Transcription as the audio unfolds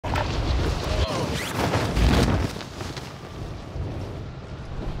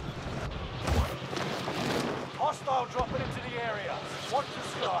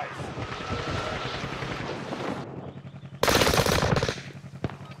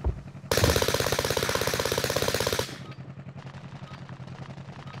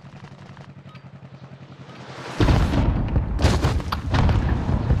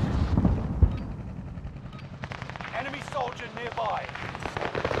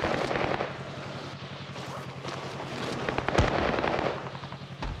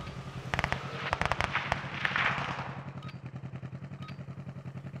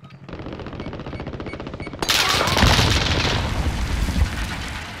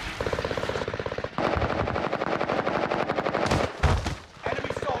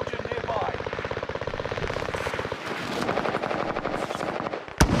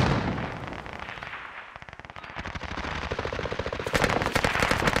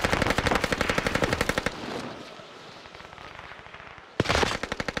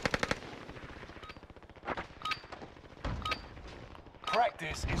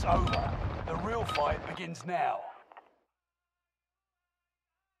is over. The real fight begins now.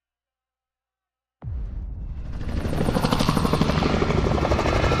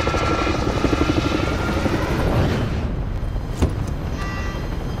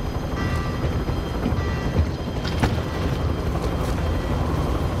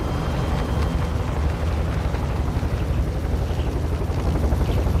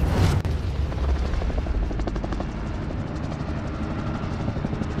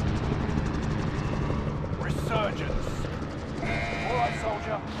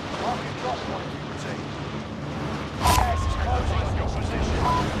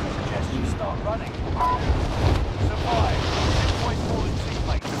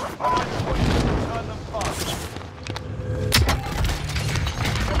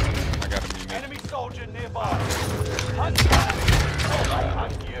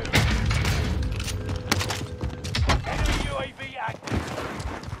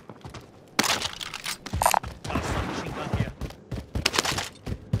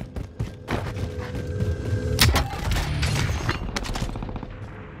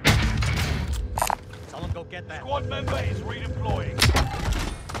 Squad member is redeploying.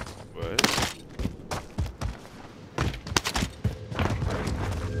 What?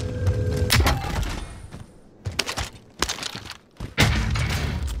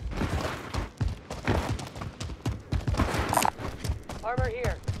 Armor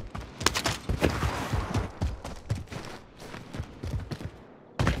here.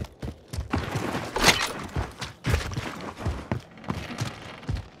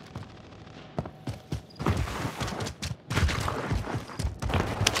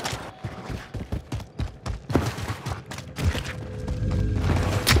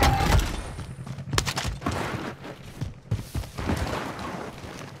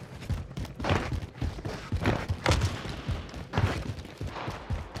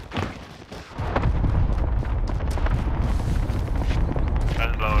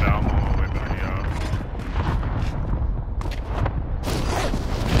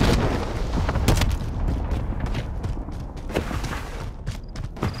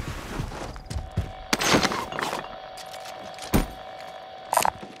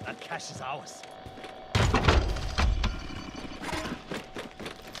 Cash is ours.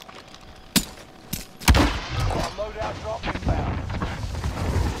 Loadout drop inbound.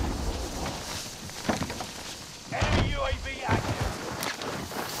 Enemy UAV active.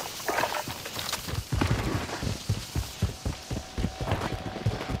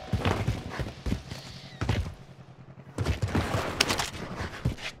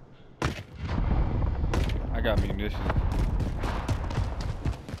 I got munitions.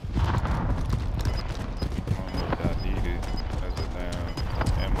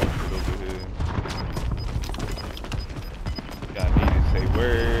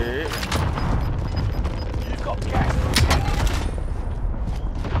 You've got gas.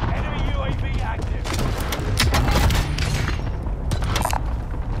 Enemy UAV active.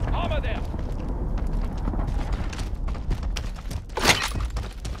 Armor there.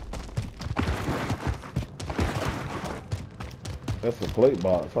 That's a plate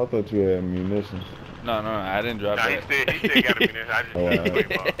box. I thought you had munitions. No, I didn't drop that. He still got a munition. I just need a plate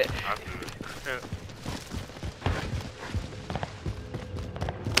box. I could.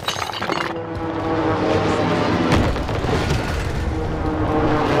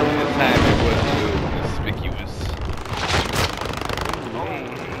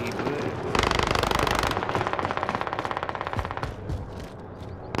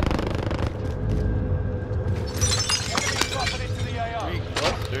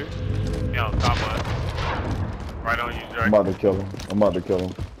 I'm about to kill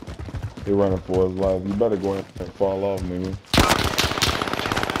him. He running for his life. You better go in and fall off, nigga.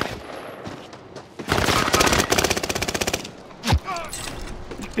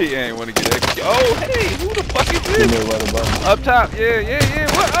 He ain't want to get extra. Oh, hey, who the fuck is this? Right above me. Up top, yeah.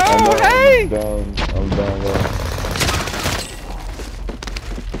 What? Oh, hey! I'm down low.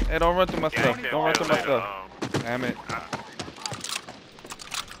 Hey, don't run through my stuff. Don't run through my stuff. Damn it.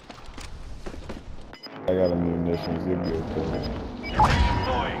 I got a munitions. You'll be okay.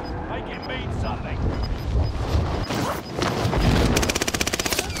 Redeploying. Make it mean something.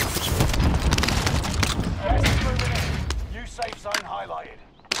 Gas is moving in. New safe zone highlighted.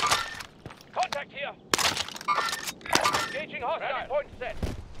 Contact here. Engaging hostile. Point set.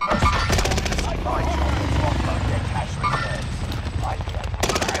 I find you to offload their cash reserves.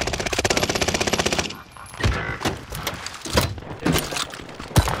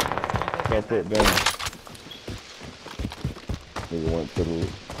 I put down. Nigga went to the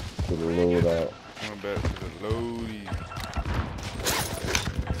loadout. Going back to the loadie.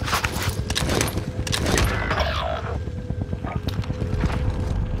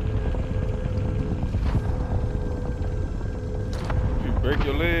 Break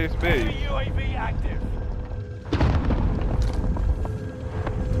your legs, Enemy baby. UAV active.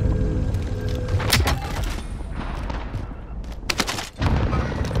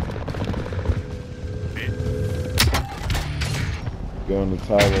 Go on the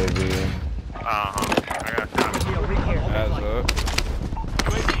tower over here. Uh-huh. I got shot. Eyes up.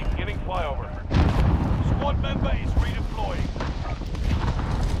 UAV beginning flyover. Squad member is redeploying.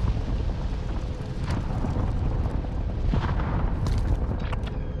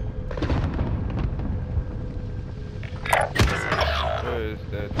 Where is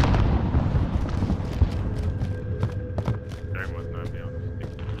that? There must not be on the stick.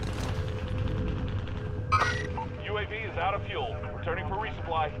 UAV is out of fuel. Returning for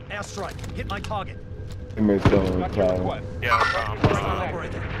resupply. Airstrike. Hit my target. He made still on the tower. Yeah,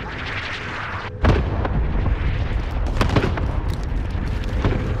 Operator.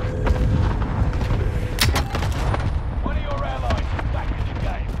 One of your allies is back in the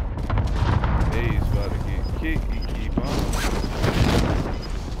game. Hey, he's about to get kicked. He keep on.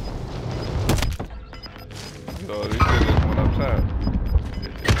 Yo, this shit just went upside.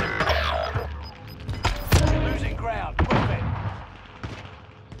 Losing ground. Move it.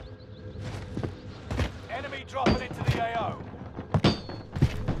 Enemy dropping into the AO.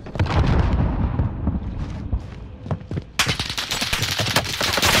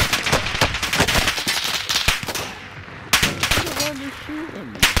 Who the hell is shooting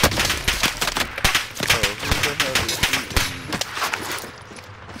me? Oh, who the hell is shooting me?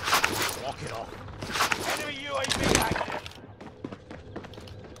 Walk it off. Enemy UAV active.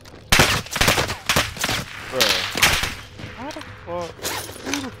 Bruh. How the fuck?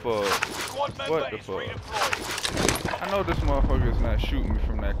 Who the fuck? Squad member What the is fuck? redeployed. I know this motherfucker is not shooting me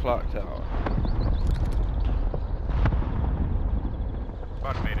from that clock tower.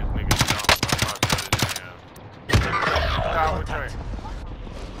 About to make this nigga jump. I'm about to shut it down. Tower train.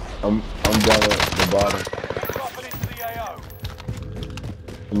 I'm down at the bottom. Dropping into the AO.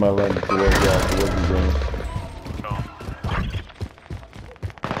 Somebody running towards y'all. So what you doing? No.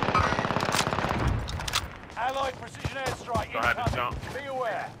 Allied precision airstrike So I had to incoming. jump. Be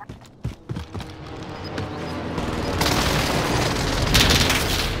aware.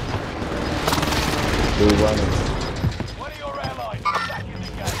 They're running. One of your allies is back in the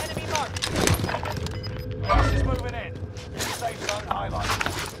game. Enemy marked. Gas is moving in. New safe zone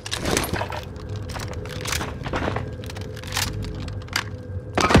highlighted.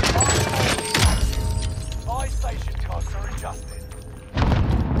 Buy station costs are adjusted.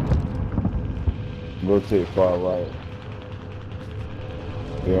 Rotate far right.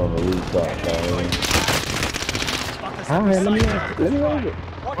 They're on the rooftop down here. Alright, let me over.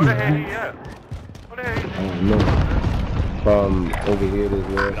 Where the hell he at? Where the hell he I don't know. From over here, this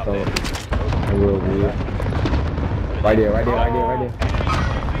way, so over here. Right there.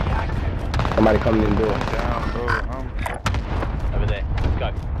 Somebody coming in the door. Down, bro. Over there. Go.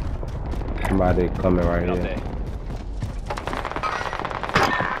 Somebody coming right Up here. there.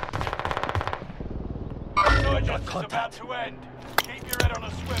 Insurgents is about to end. Keep your head on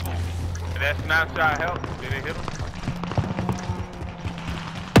a swivel. That snapshot help? Did it hit him?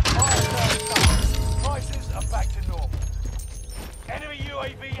 Prices are back to normal. Enemy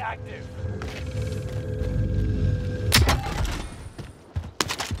UAV active.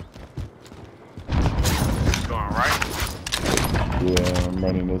 Going right? Yeah, I'm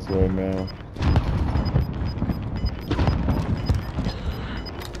running this way now.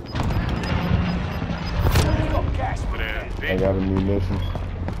 We've got gas Over moving there. in. I got a munition.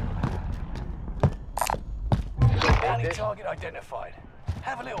 Bounty target identified.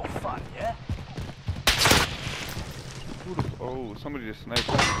 Have a little fun, yeah? Who the oh, somebody just sniped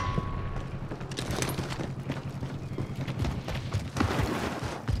me.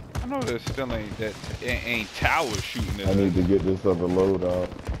 I know there still ain't towers shooting I at need us. to get this other load out.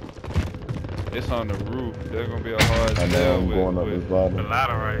 It's on the roof. There's gonna be a hard I know sell I'm going up with this The ladder.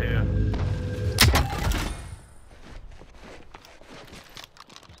 ladder right here.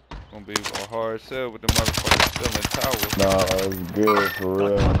 gonna be a hard sell with the motherfuckers still in towers. Nah, it's good for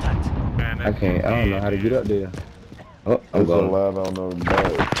real. Contact. Man, I can't. I don't know how to get up there. Oh, I'm There's a going. ladder on the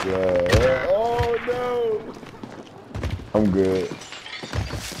back. Yeah. Oh no! I'm good.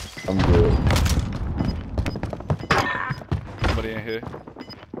 Somebody in here.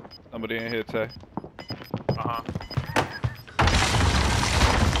 Somebody in here, Tay. Uh-huh.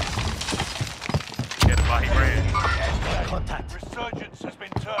 Get the body ran. Contact. Resurgence has been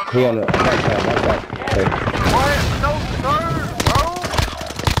turned He on on. the backside. Okay. What? No, sir, bro.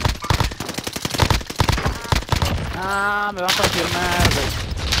 Ah, me va a cualquier madre.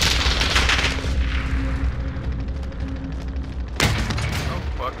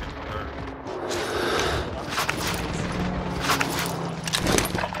 fucking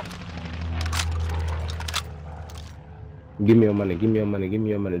Give me your money. Give me your money. Give me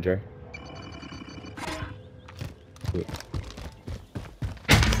your money, Dre. Yeah.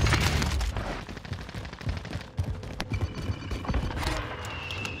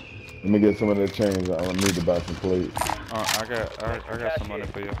 Let me get some of that change. I need to buy some plates. I got some money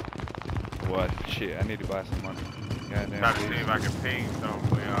for you. What? Shit, I need to buy some money. Goddamn. trying to see if I can ping something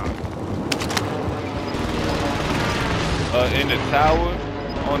for y'all. In the tower,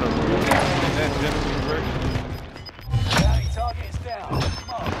 on the roof, in that general direction. Bounty target is down.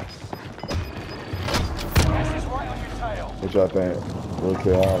 Marks. Gas is right on your tail. What y'all think?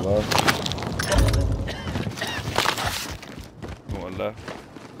 Okay, all left. Going left.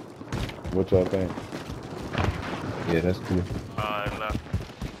 What y'all think? Yeah, that's cool. Left.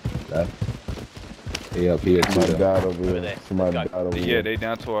 Left. Yeah, up here too. Somebody though. died over Over here. there. Somebody Got it. died over Yeah, here. they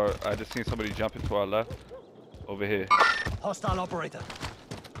down to our. I just seen somebody jumping to our left. Over here. Hostile operator.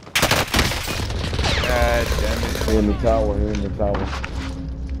 God damn it. He in the tower. He in the tower.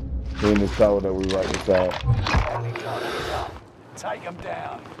 He in this tower that we right beside. Enemy target up. Take them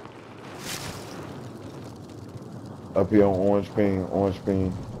down. Up here on orange ping. Orange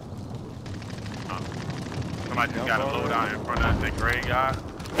ping. Somebody just got a load out in front of that gray guy.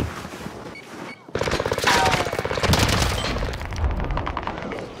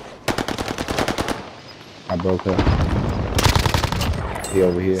 I broke up. He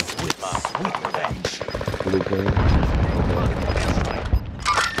over here. Sweet revenge. Blue pin.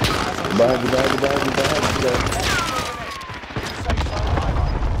 Behind you.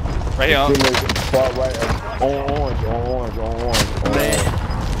 Right here. Teammates far right. On orange.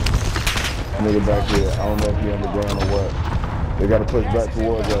 Nigga back here. I don't know if he underground or what. They gotta push back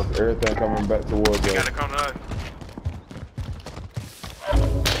towards us. Everything coming back towards You us. gotta come to us.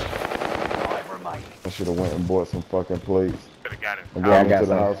 5 remain. I should have went and bought some fucking plates. Could've got it. I'm I going got into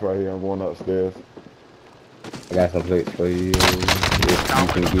the some. house right here. I'm going upstairs. I got some plates for you. If you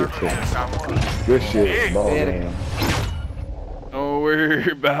can get to. Good shit. Ball game. Don't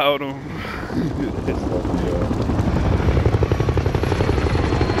worry about them. Good stuff, yeah.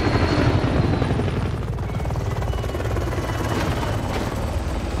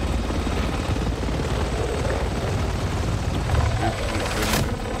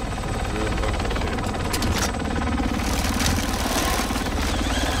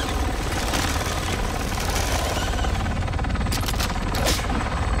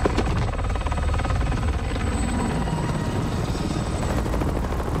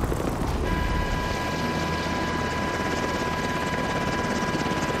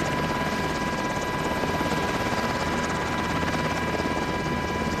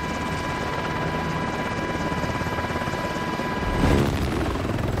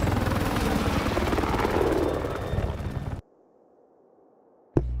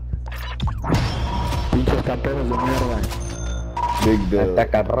 Pinches campeones de mierda. Big dub.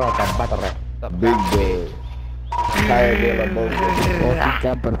 Ataca roca, pátara. Big dub. Kaya de la boca.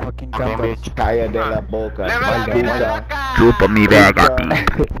 Fucking camper. Kaya de la boca. Chupa mi verga.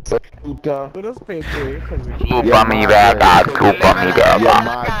 Puta. Chupa mi verga. Chupa mi Your verga.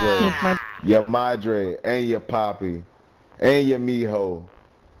 madre. Your madre. And your poppy. And your mijo.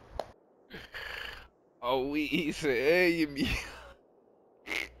 Oh, we say, hey, you me.